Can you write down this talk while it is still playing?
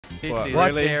This is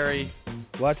What? scary.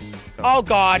 What? Oh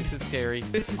God. This is scary.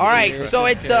 All right, so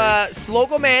it's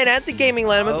Slogo Man and the Gaming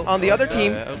Lemon on the other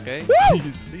team. Okay.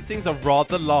 These things are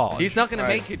rather large. He's not gonna All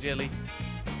right. make it, Jelly.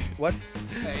 What?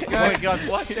 Oh my God!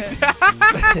 What? The?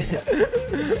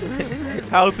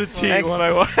 How to cheat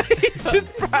 101.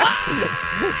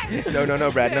 No,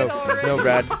 Brad. No,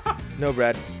 Brad. No,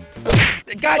 Brad.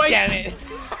 God damn it.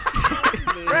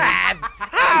 Brad.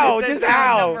 How? Just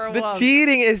how? The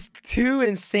cheating is too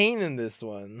insane in this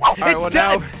one. It's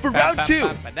time for round 2.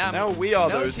 Now we are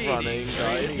No those cheating. running,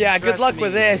 guys. Yeah, good luck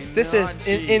with me, this. This is not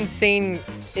cheat.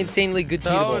 insanely good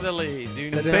cheatable. Totally.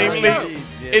 Do not Insanely, cheat, Jelly.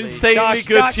 insanely Josh,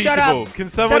 good Josh, shut cheatable. up. Can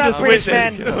someone Shut up, just British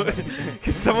witness?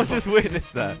 Can someone just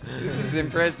witness that? This is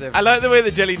impressive. I like the way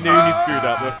that Jelly knew he screwed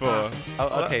up before.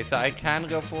 Oh, okay, so I can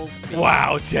go full speed.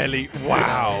 Wow, Jelly.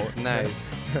 Wow. Nice.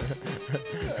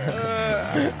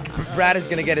 Brad is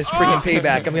gonna get his freaking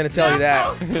payback. I'm gonna tell you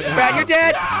that. Brad, you're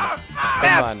dead.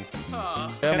 Come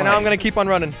on. And now I'm gonna keep on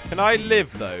running. Can I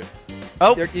live though?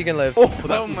 Oh. You can live. Oh,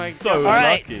 that Oh was my so God. All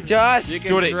right, lucky. Josh. You can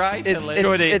Jordy, try to it's- live.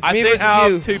 Jordy, It's I me think versus out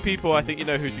you. of 2 people, I think you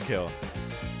know who to kill.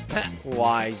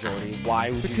 Why, Jordy? Why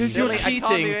would you? Because do you're Jelly, I can't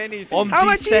do cheating anything. on How am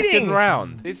I the second cheating?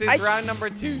 round. This is I- round number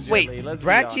 2, Jelly. Wait, Let's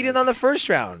Brad be cheated honest. on the first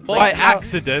round. By Like, how-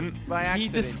 accident. By He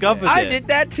accident, discovered yeah. I it. did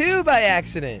that too by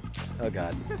accident. Oh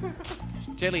God.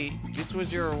 Jelly, this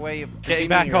was your way of Getting redeeming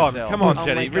back on. yourself. Come on, Oh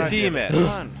Jelly, my God, redeem Jelly, it. Come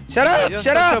on. Shut up! You're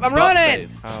Shut such up! a I'm running.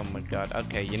 butt-face. Oh my God.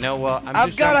 Okay, you know what? I've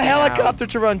just got a jumping out. helicopter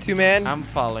to run to, man. I'm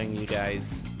following you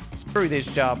guys. Screw this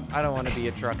job. I don't want to be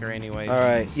a trucker anyways. All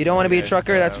right. You don't want to be a Okay,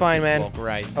 trucker? That's fine, man. Walk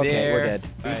right Okay, there. we're dead.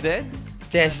 Who's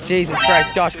dead? Jesus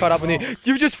Christ! Josh caught up with me.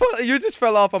 You just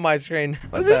fell off on my screen.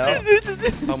 What the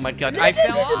hell? Oh my God. I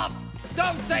fell off.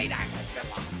 Don't say that.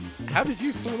 How did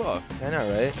you fall off? I know,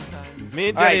 right? Me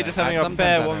and All Jelly right. are just having a Sometimes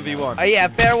fair I don't know. 1v1. Oh yeah,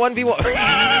 fair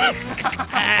 1v1.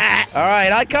 All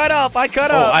right, I caught up. I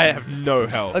caught Oh, up. I have no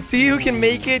help. Let's see who can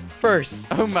make it first.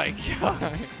 Oh my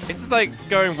God. This is like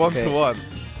going 1-to-1.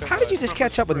 How did you just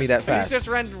catch up with me that You fast? just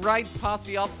ran right past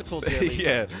the obstacle, Jelly.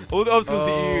 Yeah, all the obstacles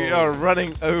that you are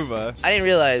running over. I didn't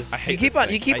realize. I hate You keep this on.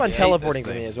 thing. You keep I on hate teleporting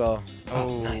this for me thing. as well.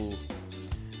 Oh, nice.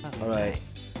 Oh, All right.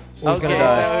 nice. Who's Okay, gonna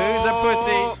die? so who's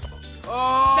a pussy?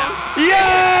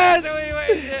 Yes! So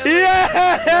we win, Jelly.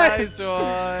 Yes! Nice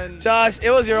one. Josh, it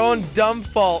was your own dumb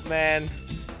fault, man.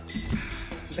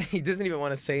 He doesn't even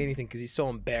want to say anything because he's so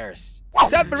embarrassed.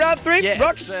 Time for round 3. Yes,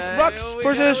 Rocks we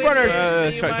versus gotta win runners.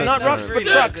 this. You trucks, might not not rocks, but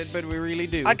realize trucks. it, but we really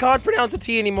do. I can't pronounce the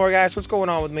T anymore, guys. What's going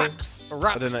on with me?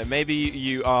 I don't know. Maybe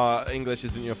you are English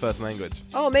isn't your first language.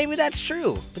 Oh, maybe that's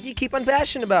true. But you keep on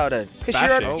bashing about it. Because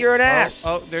Bashing? you're an ass.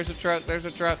 Oh, there's a truck. There's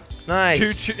a truck.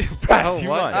 Nice. Brad, Oh, you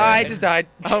what? might. I just died.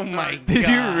 Oh my God. Did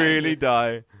you really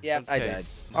die? Yep, I Okay. died.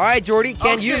 All right, Jordy,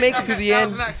 can you make it to the That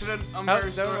was end? an accident. I'm Oh,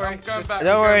 very don't sorry. worry. I'm going Just- back.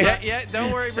 Don't worry. Yeah,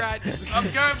 don't worry, Brad. Just I'm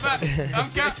going back. I'm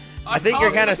going. I think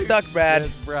you're kind of stuck, Brad.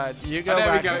 Yes, Brad. You go there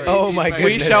we back go. first. Oh my We goodness.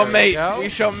 We shall mate. Go. We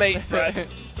shall mate, Brad.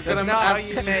 That's not how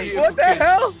you mate. What the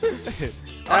hell?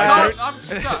 I'm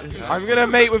stuck. I'm gonna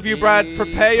mate with you, Brad.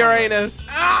 Prepare your anus.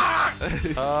 Ah!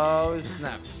 Oh,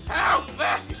 snap. Help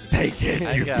me! Take it,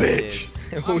 I you got bitch.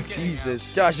 this. Oh, Jesus.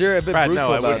 Josh, you're a bit Brad, brutal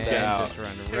no, I about wouldn't that. get out. Just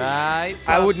run right.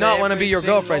 I would past not want to be every your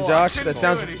girlfriend, single Josh.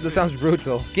 That sounds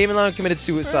brutal. Game alone committed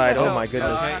suicide. Oh my I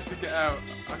goodness. have to get out.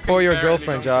 I couldn't Poor your bear it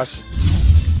girlfriend, any longer. Josh.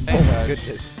 Hey, Oh my Josh.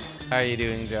 goodness. How are you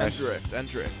doing, And Josh? drift, and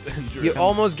drift, and drift. You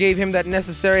almost gave him that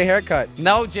necessary haircut.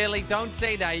 No, Jelly, don't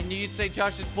say that. You say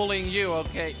Josh is bullying you,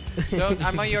 okay? Don't,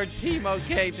 I'm on your team,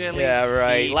 okay, Jelly? Yeah,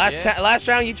 right. Eat, Last yeah? last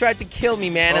round you tried to kill me,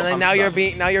 man, Oh, and then I'm now you're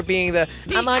stuck. being the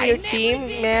I'm on I your never team,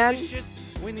 did. I man. was just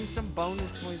winning some bonus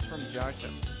points from Josh.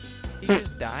 He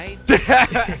just died.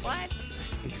 What?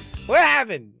 What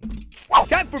happened?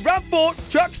 Time for round 4,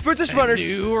 trucks versus runners.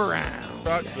 New round.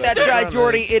 That's right,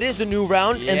 Jordy. It is a new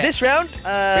round, and this Yes. round,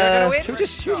 We're gonna win? should we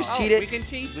just Oh, cheat we it? can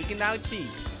cheat. We can now cheat.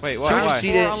 Wait, Should we why? just why?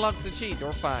 cheat 4 it? unlocks a cheat,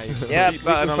 or 5. Yeah, we Cheat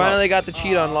button finally unlocked. got the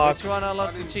cheat unlocked. Which one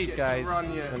unlocks a didn't cheat, get guys? to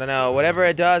run yet. I don't know. Whatever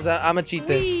it does, I'm gonna cheat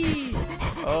this.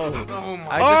 Oh, Oh my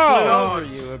I just flew Oh. over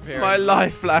you, apparently. My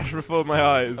life flashed before my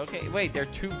eyes. Okay, wait, there are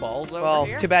 2 balls over Well,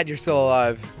 here? too bad you're still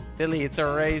alive. Billy, it's a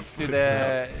race to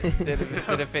the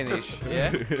to the finish.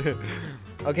 Yeah.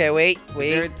 Okay, wait. Is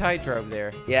there a Wait. tightrope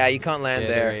there? Yeah, you can't land Yeah,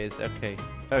 there. there is. Okay.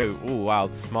 Oh, ooh, wow,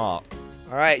 smart.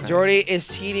 All right, Nice. Jordy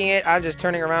is cheating it. I'm just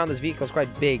turning around. This vehicle's quite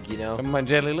big, you know. Come on,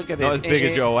 Jelly, look at Not this. as big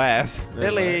as your ass.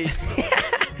 Billy.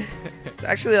 It's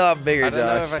actually a lot bigger, I don't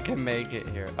know Josh. if I can make it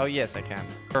here. Oh, yes, I can.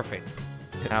 Perfect.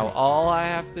 Now all I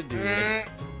have to do is...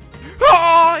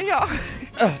 Oh, yeah.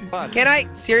 Fuck. Can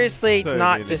I seriously So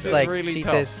not mean. just This is like really cheat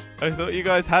tough. this? I thought you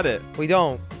guys had it. We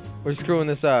don't. We're screwing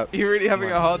this up. You're really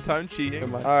having a hard time cheating.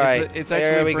 Come on. All right, It's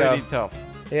there actually we go. pretty tough.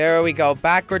 Here we go.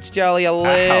 Backwards, Jelly, a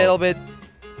little bit.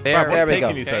 There we go.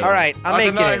 All right, I'm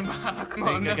making it. I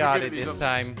think I got it this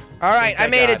time. All right, I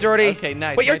made it, Jordy. Okay,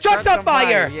 nice. But your truck's on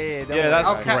fire. Yeah, that's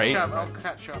I'll great.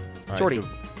 catch up. Jordy,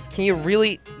 can you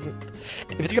really?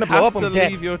 If it's gonna blow up, I'm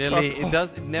dead. Really,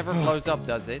 it never blows up,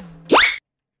 does it?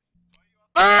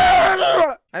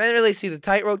 I didn't really see the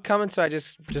tightrope coming, so I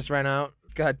just ran out.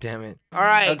 God damn it. All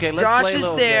right, Okay, let's Josh play a is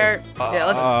little there. game. Yeah,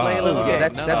 let's play a little Okay, game.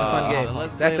 that's a fun game.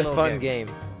 Let's That's play a a fun little game.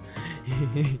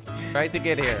 Try to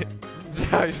get here.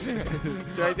 Josh,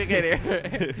 try to get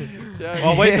here. Josh.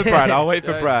 I'll wait for Brad. I'll wait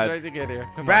for Josh, Brad. Try to get here.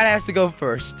 Come Brad on. has to go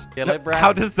first. Yeah, let Brad.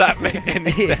 How does that make any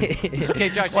sense? Okay,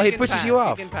 Josh. Well, you he can pushes pass. you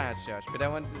off. You can pass, Josh, but I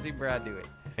want to see Brad do it.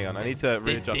 Hang on, I need to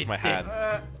readjust my hand.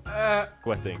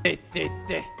 Sweating.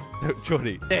 No,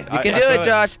 Jordy. You can do it,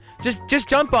 Josh. Just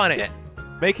jump on it.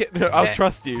 Make it. No, I'll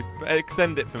trust you.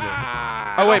 Extend it for me.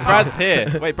 Oh wait, Brad's here.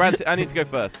 Wait, Brad's here. I need to go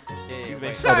first. Yeah,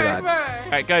 Oh, Save God. me!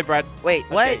 All right, go, Brad. Wait,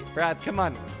 what? Okay, Brad, come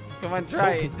on. Come on,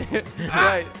 try it.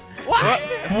 Try it. What?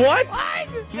 What?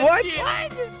 What?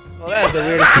 Well, that's the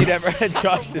weirdest shit ever.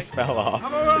 Josh just fell off.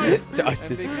 I'm alright. Josh And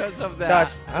just. because of that.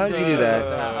 Josh, how did you do that?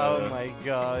 Oh my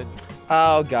God.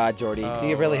 Oh God, Jordy, do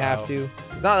you really have to?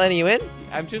 He's not letting you in.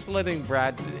 I'm just letting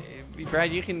Brad.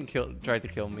 Brad, you can try to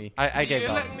kill me. I gave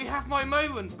You're up. letting me have my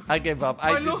moment. I gave up.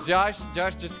 I know. Josh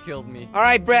just killed me. All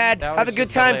right, Brad, That have a was good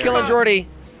just time killing hilarious. Jordy.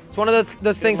 It's one of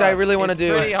those things I really want to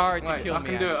It's pretty do. hard to Wait, kill I me.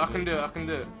 can do it. I actually. can do it. I can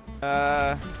do it.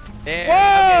 Yeah,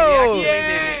 Whoa! okay, he actually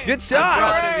did it. Good I'm shot.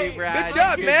 proud of you, Brad. Good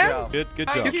shot, man. job. Good Thank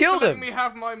job. You you killed for letting him. me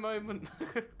have my moment.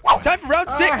 Time for round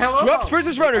 6. hello. Trucks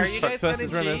versus Are runners. you guys Success gonna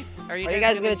is cheat? runners. Are you Are you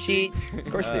guys gonna cheat?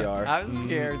 Of course they are. I'm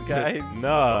scared, guys.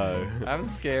 No. I'm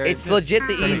scared. It's legit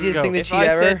the easiest go. thing to If cheat I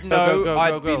ever. said no, Go,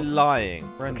 I'd go. be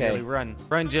lying. Run, Okay. Jilly, run.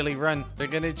 Run, Jilly, run. They're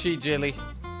gonna cheat, Jilly.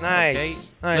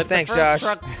 Nice. Okay? Nice. Let Thanks, the first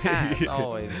Josh. truck pass,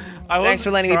 always. I Thanks for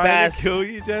letting me wasn't trying pass. to kill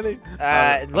you, Jelly.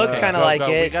 It looked Okay, kind of go, like go.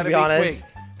 We it, to gotta be honest.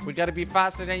 quick. We gotta be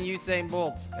faster than Usain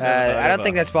Bolt. I don't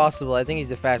think that's possible. I think he's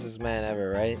the fastest man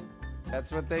ever, right?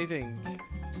 That's what they think.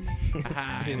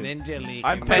 And then Jelly.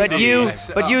 I'm can petty. go.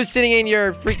 But you sitting in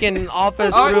your freaking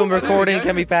office Oh, room yeah, recording yeah.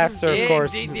 can be faster, of Yeah,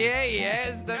 course. Yeah,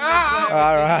 yes. Ah!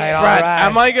 All right, all Brad, right.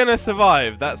 am I gonna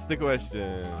survive? That's the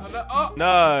question. Oh,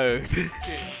 No.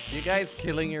 You guys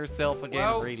killing yourself again,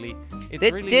 Well, really? It's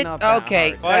did- really did- not that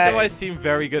okay. hard. Why do I seem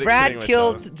very good at Brad killing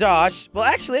killed myself? Josh. Well,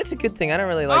 actually, it's a good thing. I don't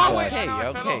really like Oh, Josh. Okay, No, I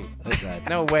okay. Okay.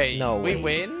 No way. No We way.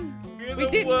 win? You're We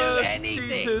the didn't do worst anything.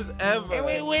 cheaters ever. And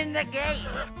we win the game.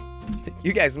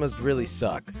 You guys must really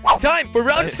suck. Time for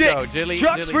round Let's go, 6. Jilly,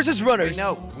 Trucks Jilly. versus runners.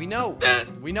 We know.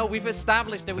 We've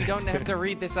established that we don't have to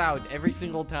read this out every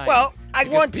single time. Well, I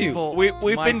Because want to. people We've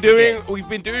might been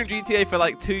forget. doing GTA for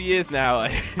like 2 years now.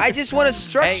 I just want to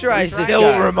structurize this, Still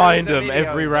guys. remind The them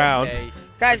every videos, round. okay.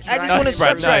 Guys, I just Nice, want to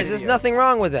Brad, structurize. nice. There's nothing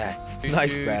wrong with that. Dude,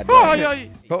 Nice, dude. Brad. Oh, yeah.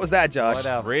 What was that, Josh? What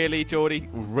up? Really, Jordy?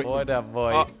 What up,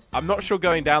 boy? Oh, I'm not sure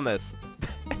going down this.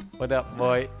 What up,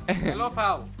 boy? hello,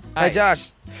 pal. Hey,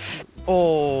 Josh.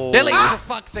 Oh. Billy, for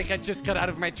fuck's sake, I just got out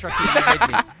of my truck and you hit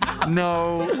me.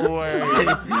 No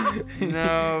way.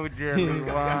 No, Jimmy,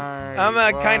 why? I'm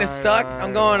kind of stuck.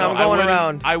 I'm going No, I wouldn't-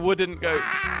 around. I wouldn't go.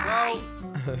 Well,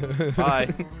 Bye.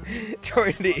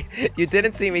 Jordy, you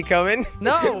didn't see me coming.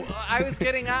 No, I was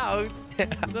getting out. I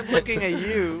was looking at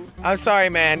you. I'm sorry,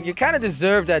 man. You kind of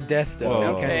deserved that death, though. Whoa. You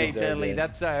kinda Okay, deserved Jelly, it.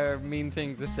 that's a mean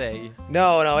thing to say.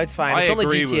 No, it's fine. I It's only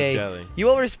agree with GTA. Jelly. You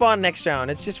will respawn next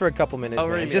round. It's just for a couple minutes, Oh,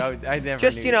 man. really? Just, I never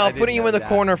just knew. you know, I didn't putting you know in the that.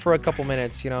 corner for a couple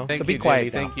minutes, you know. Thank so be you,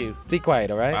 quiet Jelly, now. thank you. Be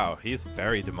quiet, all right? Wow, he's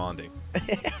very demanding.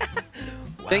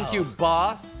 Thank you,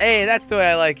 boss. Hey, that's the way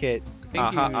I like it.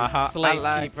 Thank you, I slave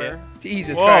like keeper.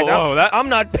 Jesus Whoa, Christ, whoa, I'm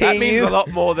not that paying means you. a lot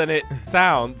more than it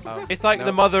sounds. Oh, It's like no.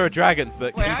 the mother of dragons,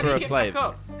 but wait, how keeper do you of get back slaves.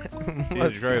 up? He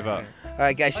just drove up. All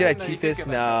right, guys, should I didn't know you cheat could this? get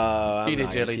No, back I'm Cheat it,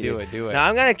 not Jelly, gonna do cheat it, do it. No,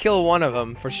 I'm gonna kill one of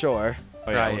them for sure.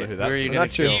 Oh, yeah, I Try wonder it. who that's Who are you from. gonna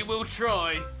Not true. kill? We will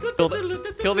try.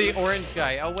 Kill the orange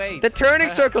guy. Oh, wait. The turning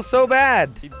circle's so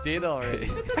bad. He did already.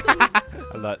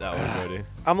 I like that one, Jordy.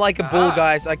 I'm like a bull,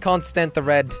 guys. I can't stand the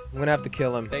red. I'm gonna have to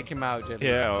kill him. Take him out, Jelly.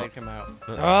 Yeah, well. Take him out.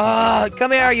 Ah,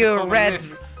 come here, you common red,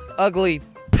 mystery. ugly.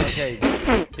 Okay.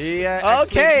 He actually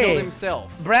Okay. killed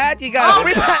himself. Brad, you got a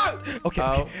free no! pass. Okay,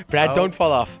 Oh, Brad, oh. don't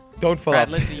fall off. Don't fall Brad,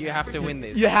 off. listen, you have to win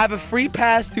this. You have a free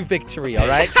pass to victory, all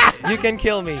right? You can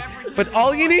kill me, but But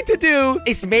all you need to do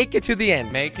is make it to the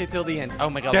end. Make it till the end. Oh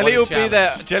my god. Jelly will what a be there.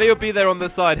 challenge. Jelly will be there on the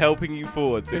side helping you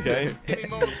forwards, okay? Give me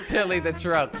more Jelly the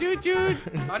truck. Choo choo.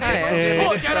 I Hey, need Jelly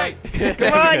more the Jelly. truck.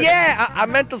 Come on, yeah.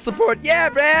 I'm mental support. Yeah,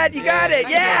 Brad, you got it.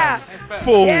 Yeah.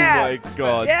 Oh Yeah. my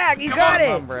god. Yeah, you got Come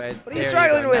it. on, Brad. What are you There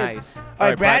struggling go. with? Nice. All right,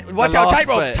 Alright, Brad, Brad, watch the out. last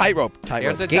Tightrope, bit. tightrope, There's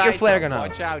tightrope. a Get your flare gun tightrope. out.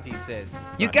 Watch out, he says.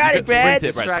 You got it, Sprint Brad. it, Brad.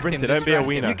 Distract Sprint him, it. Don't be a distract him.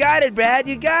 wiener. You got it, Brad.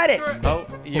 You got it. Oh,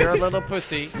 you're a little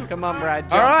pussy. Come on, Brad.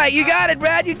 Jump. All right, you got it,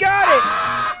 Brad. You got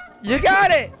it. You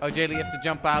got it. Oh, Jelly, you have to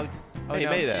jump out. Oh, He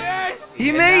no. made it. Yes. He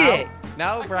And made now- it.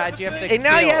 Now, Brad, you have to And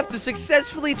now you kill. have to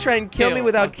successfully try and kill me Kill.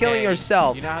 without killing Okay.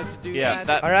 yourself. You know how to do Yeah, that?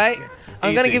 that- All right?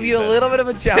 I'm going to Easy, give he you a said. little bit of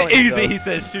a challenge. Easy, though. he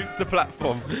says. Shoots the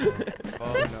platform.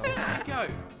 Oh, no.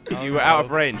 Go. You were out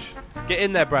of range. Get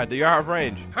in there, Brad. You're out of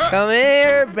range. Come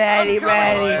here, Brady, I'm coming.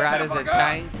 Brady. Brad is a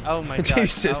tank. Oh, my God.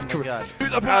 Jesus oh, my Christ. God.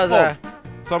 Shoot the How's platform.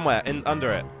 Somewhere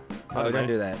under it. Oh, don't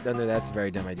do that. Don't do that. That's a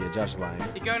very dumb idea. Josh is lying.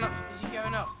 You going up? Is he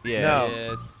going up? Yeah. No.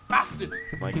 Yes. Bastard.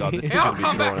 Oh my god, this is He'll gonna be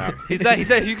come drawn back. out. He's there. He's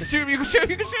there. You can shoot him. You can shoot him.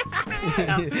 You can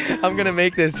shoot him. I'm going to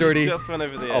make this, Jordy. Just went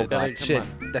over the Oh, edge. God. Come Shit.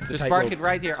 on. That's the Just park tightrope. it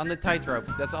right here on the tightrope.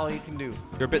 That's all you can do.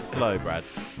 You're a bit slow, Brad.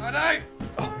 I know.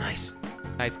 Oh, nice.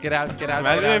 Nice. Get out. Get out.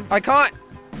 Imagine Get out. if- I can't.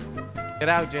 Get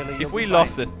out, Jelly. If You'll we be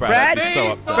lost fine. this, Brad, Brad? I'd be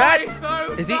so upset.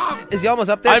 Brad? Is he almost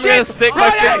up there? I'm gonna Shit. stick my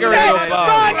Oh, finger in exit! your bum.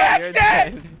 Fuck, You're exit!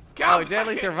 dead. Go. Oh,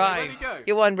 Jelly survived. Where'd he go?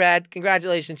 You won, Brad.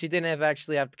 Congratulations. You didn't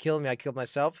actually have to kill me. I killed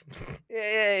myself.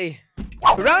 Yay.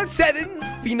 Round 7,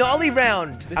 finale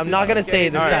round. I'm not going to say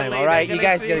it this Okay, time, Jelly, all right? they're You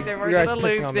gonna guys see get that you we're guys gonna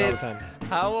pissing on me all the lose time.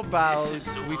 How about This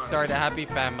is we start a happy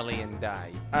family and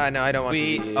die? No, I don't want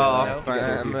We to be, are no?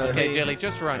 family. Okay, Jelly,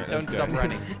 just run. Alright, Don't let's stop go.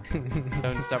 running.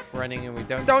 Don't stop running, and we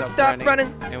don't stop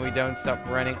running. And we don't stop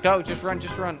running. Go, just run,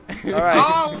 just run. All right.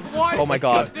 Oh, what? Oh my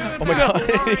God. Doing Oh my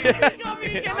that? God.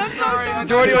 Sorry. I'm sorry. I'm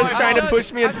Jordy was sorry. trying to I'm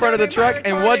push me in done. front of the I'm truck, done.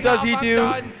 and what does I'm he do?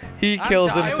 done. He I'm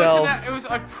kills done. himself. It was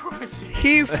I promise you.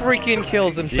 He freaking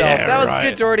kills himself. Yeah, That was right.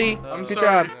 good, Jordy. I'm Good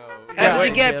sorry. job. That's what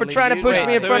you get for trying to push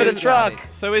me in so front of the is- truck.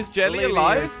 So is Jelly Believe in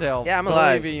alive? yourself. Yeah, I'm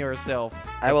alive. Believe in yourself.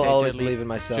 I will Okay, always Jelly, believe in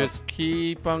myself. Just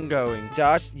keep on going.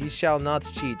 Josh, you shall not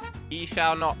cheat. He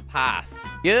shall not pass.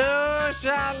 You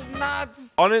shall not.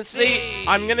 Honestly, See.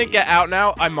 I'm gonna get out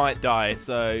now. I might die.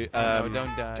 So, No,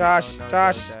 don't die. Josh, No, no,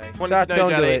 Josh. don't die. wanted Josh, to know, don't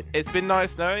do Jelly, it. It's been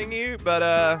nice knowing you, but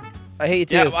I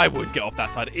hate you yeah, too. I would get off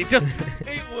that side. It just,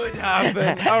 it would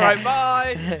happen. All right,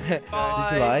 bye. Bye.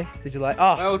 Did you lie? Did you lie?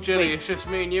 Oh, Well, Jilly, wait. it's just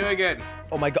me and you again.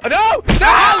 Oh my God. No!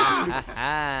 No!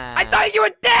 I thought you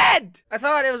were dead! I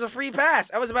thought it was a free pass.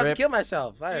 I was about to Rip. kill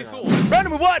myself. I You don't know. thought. Round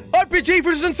number 1, RPG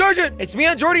versus Insurgent. It's me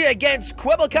and Jordy against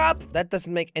Quebblecop. That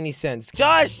doesn't make any sense.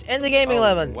 Josh, end the gaming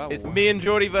 11. Wow. It's me and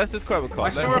Jordy versus Quebblecop. I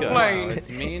Let's saw a go. plane. Wow, it's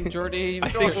me and Jordy. I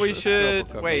think we versus should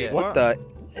Quebblecop, wait. yeah. What the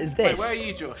is Wait, this? where are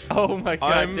you, Josh? Oh my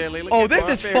God, I'm- Jelly! Look Oh, at this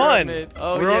my is fun. pyramid.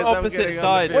 Oh, We're on yes, I'm opposite getting on the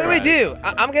sides. What do we pyramid. do?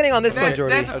 I'm getting on this one,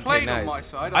 Jordy. There's a Okay, plane on nice. my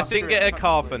side. I I'll think screw get a it.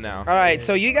 car for now. All right,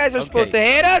 so you guys are supposed to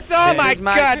Okay. hit us. Oh This my is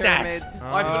my goodness. pyramid.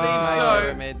 I believe My so.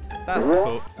 pyramid. That's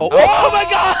cool. Oh my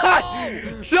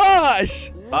God! Josh!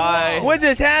 Bye. What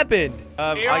just happened?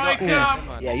 Here I I got.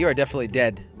 come. Yeah, you are definitely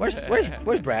dead. Where's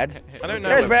Brad? I don't know.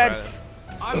 There's where Brad. is.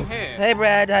 I'm here. Hey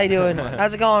Brad, how you doing?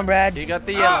 How's it going, Brad? You got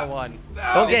the yellow one.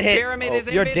 Don't get This hit. pyramid Oh,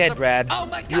 is you're dead, invincible. Brad. Oh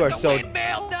my God, You are the so.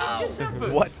 windmill, no!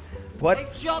 What? What? I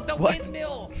shot the What?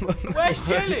 windmill. Where's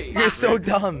Jilly? You're so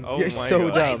dumb. Oh You're my so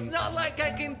God. Well, it's dumb. not like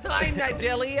I can time that,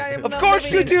 Jelly. I am Of not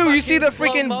course you living in do. You see the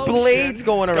fucking freaking slow blades motion.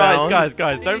 going around. Guys,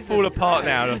 don't Jesus fall apart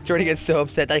now. Christ. Jordy gets so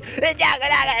upset. Like, it's not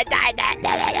gonna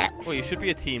die. Well, you should be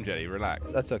a team, Jelly.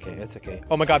 Relax. That's okay. That's okay.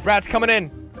 Oh my God, Brad's coming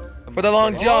in for the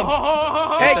long Oh, jump. ho, ho,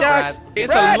 ho, ho. Hey, Mr. Josh. Brad.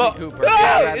 It's Brad. a lot. Cooper.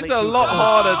 Ah! Bradley It's a lot Cooper.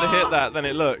 harder to hit that than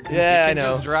it looks. Yeah, I You can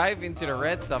know. just drive into the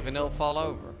red stuff and it'll fall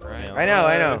over, right? I know.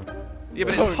 I know. Yeah,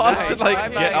 but Oh, it's hard nice. to like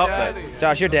Bye-bye, get up Dad. there.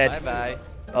 Josh, you're dead. Bye-bye.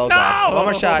 Oh God. No! One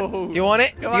more shot. Do you want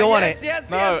it? Come Do you on, want yes, it? Yes,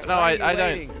 No, yes. no, Why are you I don't.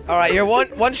 waiting? All right, you're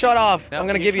one shot off. No, I'm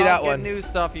gonna give you can't that get one. new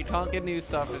stuff. You can't get new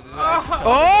stuff.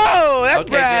 Oh, that's Okay,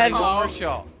 Brad. Jelly, one more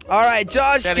shot. All right,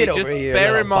 Josh, Jelly, get over just here. bear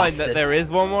little in mind bastard. that there is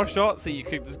one more shot, so you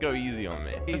could just go easy on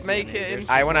me. Easy Just make on me, it. there's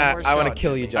I one wanna more shot.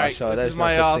 kill you, Josh. Alright, So this there's is no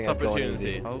my such last thing as going opportunity.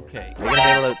 easy. Okay. You're gonna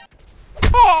be able to.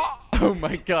 Oh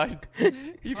my God.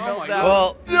 You Oh fell my down.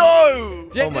 Well, No!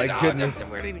 Oh my goodness.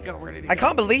 Where did he go? Where did he I go?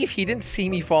 can't believe he didn't see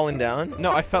me falling down.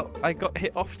 No, I got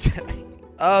hit off, Jelly.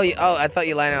 Oh, I thought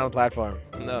you landed on the platform.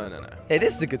 No. Hey,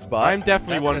 this is a good spot. I'm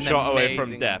definitely That's one an shot away from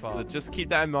amazing death, spot. so just keep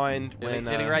that in mind Jelly, when.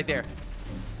 Jelly, right there.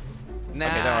 Nah.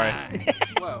 Okay, don't worry.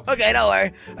 Well, Okay, don't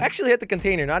worry. I actually hit the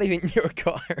container, not even your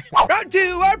car. Round 2,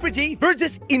 RPG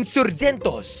versus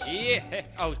Insurgentos. Yeah.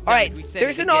 Oh, All right,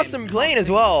 there's an awesome plane as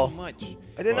well. Much.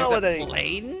 I didn't know what they.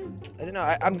 Plane? I don't know.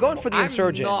 I'm going for the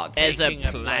Insurgent. As a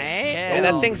plane? And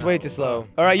that thing's way too slow.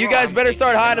 All right, you guys better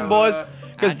start hiding, boys,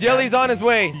 because Jelly's on his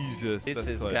way. Jesus, This that's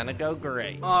is close. gonna go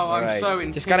great. oh, I'm Alright, so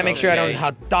in. just gotta make sure I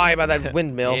don't die by that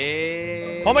windmill.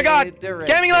 Yeah. Oh my God,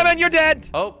 Gaming Lemon, you're dead.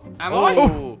 Oh. Am I?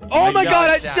 Oh my God,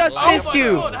 I gosh, just that missed Oh my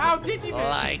you. God, how did you miss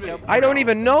Like me? a I don't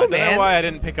even know, I don't know man. why I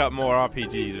didn't pick up more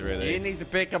RPGs, You really. need to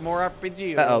pick up more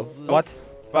RPGs. Uh-oh, what?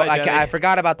 Oh, Bye, Jelly. I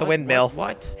forgot about the windmill.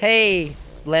 What? Hey,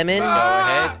 Lemon. Go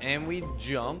ahead and we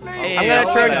jump. Hey, I'm gonna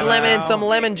oh, turn no. lemon in some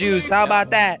lemon juice. How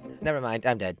about that? Never mind,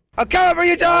 I'm dead. I'm coming for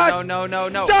you, Josh! No.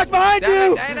 Josh, behind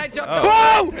you! And I jumped Oh.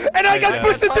 Whoa! And I Oh, got yeah.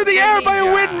 pushed into the air by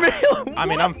a windmill! I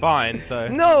mean, I'm fine, so.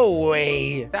 No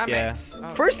way! Damn Yeah. it.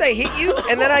 Oh. First I hit you,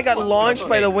 and then I got launched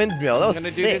by the windmill. That I'm was gonna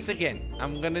do sick. this again.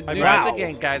 I'm gonna do Wow. this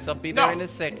again, guys. I'll be there in a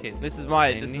second. This is my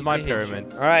I need to hit you.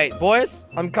 pyramid. Alright, boys,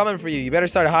 I'm coming for you. You better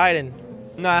start hiding.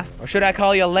 Nah. Or should I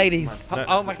call you ladies? No,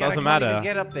 Oh my God! I doesn't can't matter. even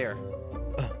get up there.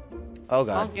 Oh I'll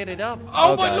god. get it up.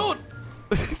 Oh Oh, my God. lord!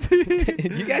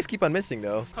 You guys keep on missing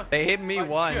though. They hit me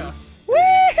once.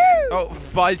 Woohoo! Oh,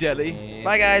 bye, Jelly. And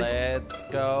Bye, guys. Let's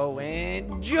go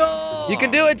and jump. You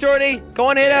can do it, Jordy. Go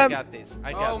on, hit Yeah, I him. got this.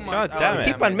 I Oh got my this. God damn They it.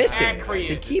 keep on missing. Angry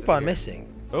They is keep this on again. missing.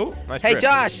 Oh, nice Hey, trip.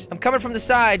 Josh, I'm coming from the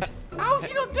side. How's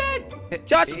he not dead?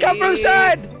 Josh, come from the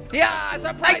side. Yeah,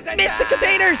 surprise! I missed the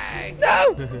containers.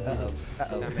 No.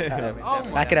 Uh-oh. Oh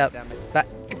my Back it up. Back.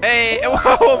 Hey,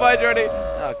 whoa, bye, Jordy.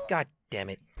 Oh, god damn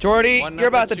it. Jordy, One you're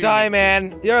about to die, opportunity.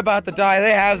 man. You're about to die.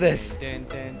 They have this.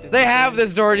 They have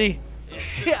this, Jordy.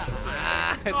 Yeah.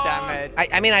 Damn it.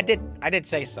 I mean, I did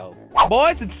say so.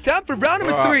 Boys, it's time for round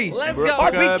number 3. Let's go.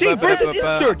 RPG versus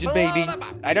Insurgent, baby.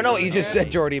 I don't know what you just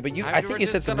said, Jordy, but I think you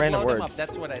said some random words.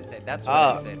 That's what I said. That's what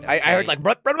I Oh, said. I heard like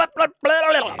blah, blah, blah, blah, blah,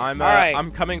 blah. I'm, All right.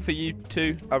 I'm coming for you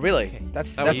too. Oh, really?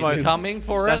 That's He's my- too- coming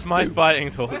for us. That's my too.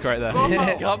 fighting talk right there.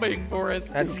 He's coming for us.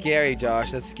 That's too. scary,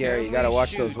 Josh. That's scary. You gotta We watch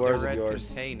shoot those the words of red yours.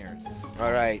 Containers.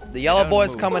 All right, the yellow Don't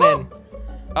boy's move. coming in. I'm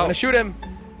Oh. gonna shoot him.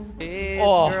 This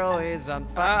Oh. girl is on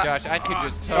fire. Josh, I could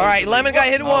just. All right, Lemon got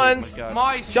hit Oh my once. God.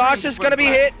 My Josh screen is gonna be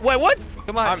went hit. Wait, what?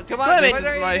 Come on, come on. Lemon, What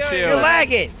are you my doing? shield. You're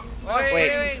lagging. black. What are Wait.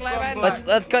 you doing, Lemon?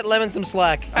 Let's cut Lemon some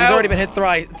slack. He's Ow. already been hit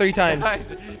three times.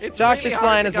 It's Josh really is hard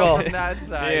flying to as go well. from that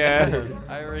side. Yeah.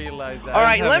 I realize that. All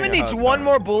right, having Lemon a needs hard one time.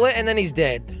 more bullet and then he's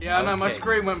dead. Yeah, I know, my Okay.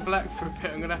 screen went black for a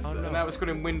bit. I'm gonna have to. no. Now it's got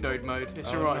in windowed mode. It's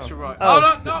Oh, alright, no. it's alright. Oh.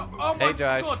 Oh, no, no! Oh my Hey,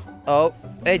 Josh. god! Oh,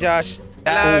 hey Josh.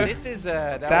 Hello. This is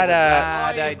that was a That,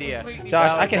 bad I idea. completely-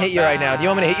 Josh, That I was can a hit you right now. Do you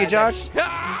want me to hit you, bad- Josh?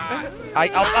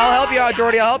 I'll help you out,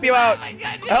 Jordy. I'll help you out.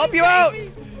 I'll help you out.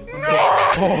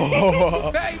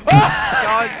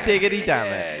 God diggity damn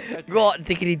it. God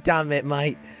diggity damn it,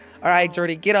 mate. All right,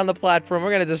 Jordy, get on the platform.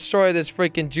 We're gonna destroy this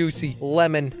freaking juicy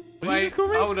lemon. Wait,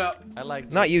 hold up. I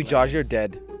like Not juicy you, Josh. lemons. You're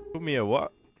dead. Call me a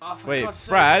what? Oh, for Wait, God's sake.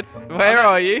 Brad, where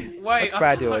are you? Wait, What's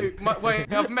Brad doing?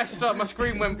 Wait, I've messed up. My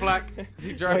screen went black. Is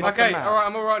he driving off the Okay, map? alright,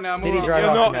 I'm alright now. I'm Did he alright. drive You're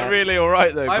off not the map? really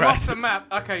alright though, I'm Brad. off the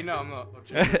map. Okay, no, I'm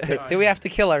not. Do we have to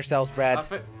kill ourselves, Brad?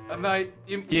 No,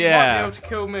 you might be Yeah. able to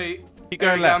kill me. Keep There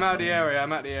going we go, I'm left. out of the area.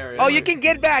 I'm out of the area. Oh, you can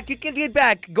get back. You can get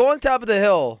back. Go on top of the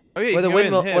hill Oh, yeah, where the go in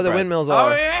windmill, here, where the Brad. windmills Oh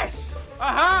are. yes!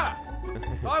 Aha!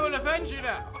 I will avenge you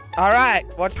now. All right,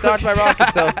 watch dodge my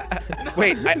rockets though.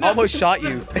 Wait, I almost shot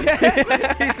you.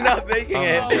 He's not making Oh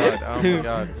it. my god, oh my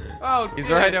god. Oh, He's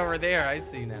dear. right over there, I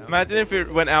see now. Imagine if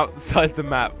it went outside the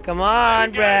map. Come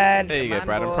on, Brad. There you Come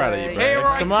go, on, Brad. I'm proud of you, boy. Brad. Here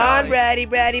I Come on, come.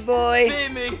 Braddy boy. See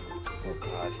me. Oh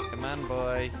God. Come on,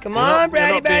 boy. Come You're on, not-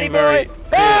 you're not Braddy being boy. very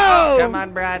Oh! Come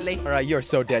on, Bradley. All right, you're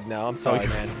so dead now. I'm sorry,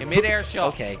 man. In mid-air shot.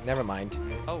 Okay, never mind.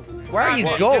 Oh. Where are you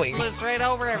What? going? Just flew straight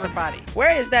over everybody.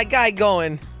 Where is that guy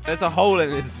going? There's a hole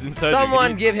in his insurgent.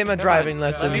 Someone give him a driving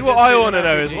lesson. See, me what just I shoot want to an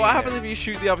know is RPG what happens here. if you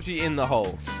shoot the RPG in the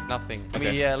hole? Nothing.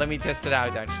 Okay. Let me test it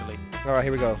out, actually. All right,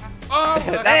 here we go. Oh,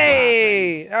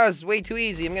 Hey, that was way too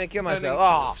easy. I'm gonna kill myself.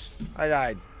 Oh, I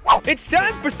died. It's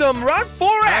time for some round 4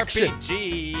 action.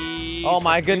 RPG. Oh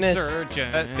my goodness.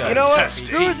 Insurgent. Let's go. You know what? Fantastic.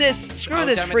 Screw this Oh, freaking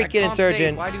damn it, I can't say it.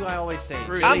 insurgent. Why do I always say it?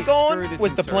 Screw I'm this. going Screw this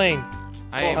with the insurgent. plane.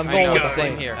 I'm going know, with the same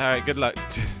plane. here. All right, good luck.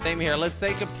 Same here. Let's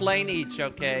take a plane each,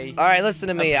 okay? All right, listen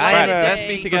to me. A I Brad, am let's a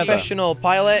be together. professional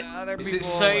pilot. Other Is it people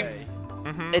safe? away.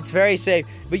 It's very safe.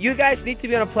 But you guys need to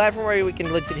be on a platform where we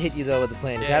can legit hit you though with the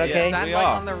plane. Is that Yeah, okay? Stand We like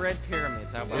are. on the red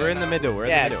pyramids. How about We're in the middle. We're in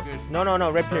the Yes. middle.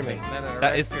 No, red pyramid. Perfect. No,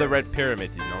 That is the red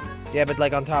pyramid, you nonce. Yeah, but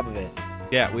like on top of it.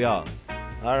 Yeah, we are.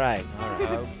 All right.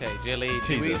 Okay, Jilly. We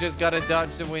Jesus. just gotta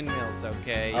dodge the windmills,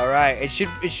 okay? All right. It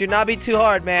should not be too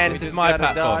hard, man. We This is just my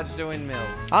gotta platform. dodge the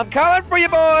windmills. I'm coming for you,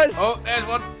 boys. Oh, there's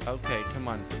one. Okay, come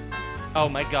on. Oh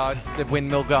my God, the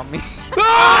windmill got me.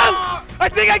 Ah! I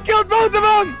think I killed both of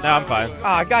them. No, I'm fine.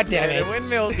 Ah, God damn The it.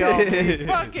 windmill got me.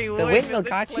 Fucking The windmill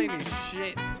got you? This plane is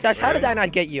shit. Josh, how did I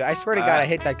not get you? I swear to God, I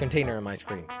hit that container on my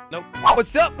screen. Nope.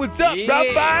 What's up? What's up? Yeah, Round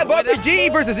 5 what up?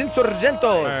 RPG versus Insurgentos.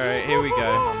 All right, here we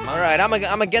go. All right, I'm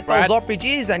gonna get Brad, those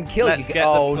RPGs and kill let's you. get the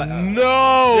Oh pla-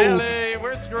 no! Jilly,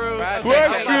 we're screwed. Brad, We're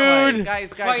guys, screwed.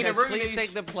 Guys, Plane please Roonies.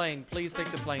 take the plane. Please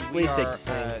take the plane. Please take the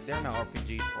plane. They're not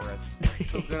RPGs for us.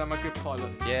 Good, I'm a good pilot.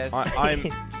 Yes.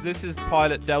 This is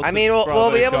Pilot Delta. I mean, we'll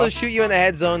Bravo, be able to Josh. shoot you in the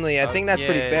heads only. I think that's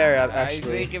pretty fair, I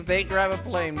actually. think if they grab a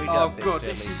plane, we Oh got this, god,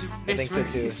 Jilly. this is I think so,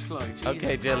 really too. slow.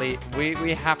 Okay, Jilly, we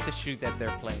have to shoot at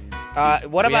their planes. What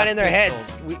We about have in their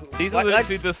pistols. heads? These What- are let's-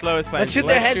 literally the slowest planes. let's shoot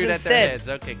their Let's heads shoot at instead. their heads.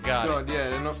 Okay, got it. God, yeah,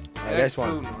 they're not. Alright, there's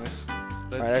one. Nice. Let's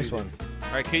Alright, there's do one. this.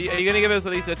 All right, are you gonna give us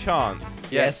at least a chance?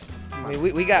 Yes. I mean,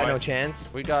 we got no Right.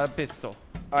 chance. We got a pistol.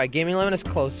 All right, gaming limit is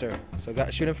closer, so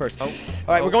shoot him first. Oh. All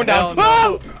right, we're going hell down.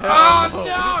 no. Oh! Oh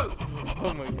no!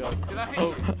 Oh my God. Did I hit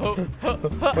you?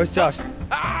 Where's Josh?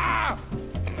 Ah!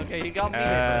 Okay, he got me.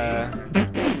 Uh,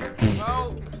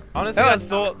 Oh, Honestly, That I was-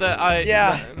 thought that I.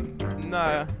 Yeah.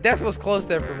 No. Death was close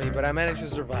there for me, but I managed to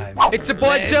survive. It's a boy,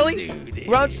 Let's Jelly. do this.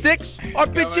 Round 6,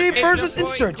 RPG It's versus a boy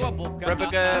Insurgent. club.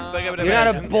 You're not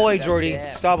a boy, Jordy.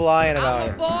 Yeah. Stop lying I'm about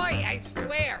a it. boy, I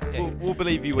swear. We'll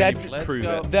believe you when That- you Let's prove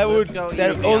go. it. That Let's would go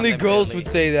that easy only on them, girls Jelly. would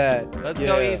say that. Let's Yeah.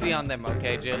 go easy on them,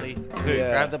 okay, Jelly?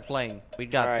 Yeah. Grab the plane. We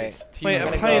got All right. this. Wait, Team a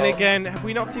gonna plane go. again? Have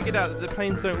we not figured out that the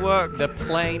planes don't work? The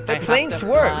plane. The I have planes to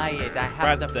work. Fly it. I have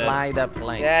Brad's to dead. fly the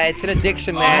plane. Yeah, it's an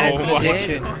addiction, man. Oh, It's an what?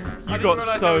 addiction. I You didn't got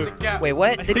realise there was so. a gap. Wait,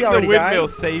 what? I Did think he the already windmill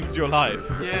die? saved your life.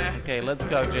 Yeah. Okay, let's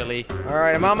go, Jelly. All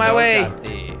right, I'm on my So way. got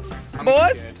this. I'm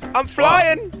Boys, scared. I'm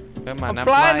flying. Come on, I'm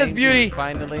flying this too. beauty.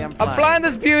 Finally, I'm I'm flying. flying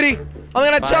this beauty. I'm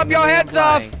gonna chop your Finally, I'm heads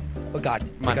off. flying. Oh God,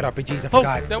 Come I on. got RPGs. I Oh,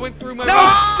 forgot. that went through my.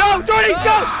 No, no, Jordy,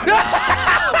 no!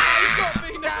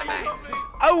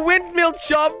 A windmill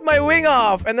chopped my wing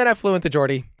off, and then I flew into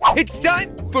Jordy. It's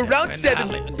time for round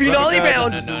 7, finale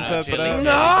round.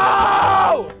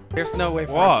 No! There's no way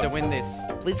for What? us to win this.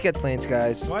 Please get planes,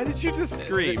 guys. Why did you just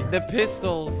scream? The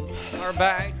pistols are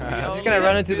back. I'm just gonna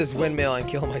run into this windmill and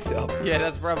kill myself. Yeah,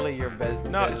 that's probably your best.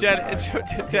 No, best Jelly, bet. it's your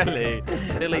Jelly.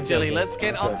 Jelly, I'm Jelly, joking. let's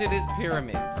get I'm onto this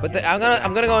pyramid. But I'm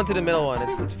gonna go into the middle one.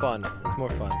 It's fun. It's more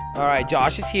fun. All right,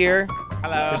 Josh is here.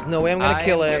 Hello. There's no way I'm gonna I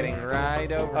kill am him. getting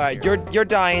right over All right, here. you're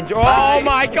dying. Oh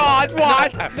my God!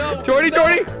 What? No, Jordy,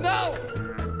 Jordy. No!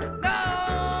 No!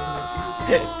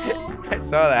 I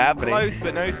saw that happening. Close,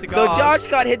 but no So cigars. Josh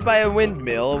got hit by a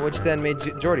windmill, which then made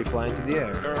Jordy fly into the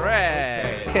air.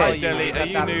 Hooray. Okay. Hi, Jelly. Are Got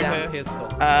you that new damn here? pistol.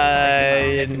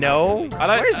 No. I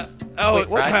don't. Where's? Oh, wait,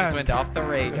 what's Brad that? just went off the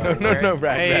radar. No,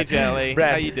 Brad. Hey, Brad. Jelly.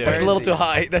 Brad, How you doing? that's a little too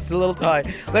high. That's a little too high.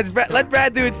 Let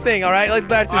Brad do its thing, all right? Let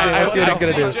Brad do his thing. Let's see what he's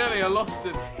gonna do. Jelly, I lost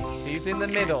him. He's in the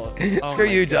middle. Oh Screw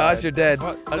my you, Josh. God. You're dead.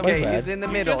 What? Okay, Brad. he's in the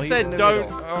middle. Just He's in said the don't.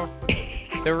 middle. Oh.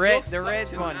 The red You're one,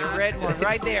 such the an red one,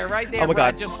 right there, right there. Oh my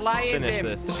Brad. God. Just fly into Finish him.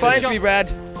 this. Just fly into me,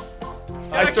 Brad.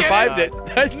 I get survived it.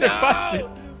 it. I survived it.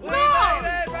 No!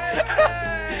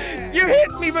 You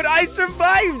hit me, but I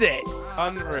survived it.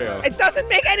 Unreal. It doesn't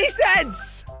make any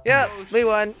sense. Yeah, we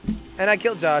won. And I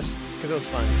killed Josh because it was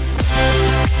fun.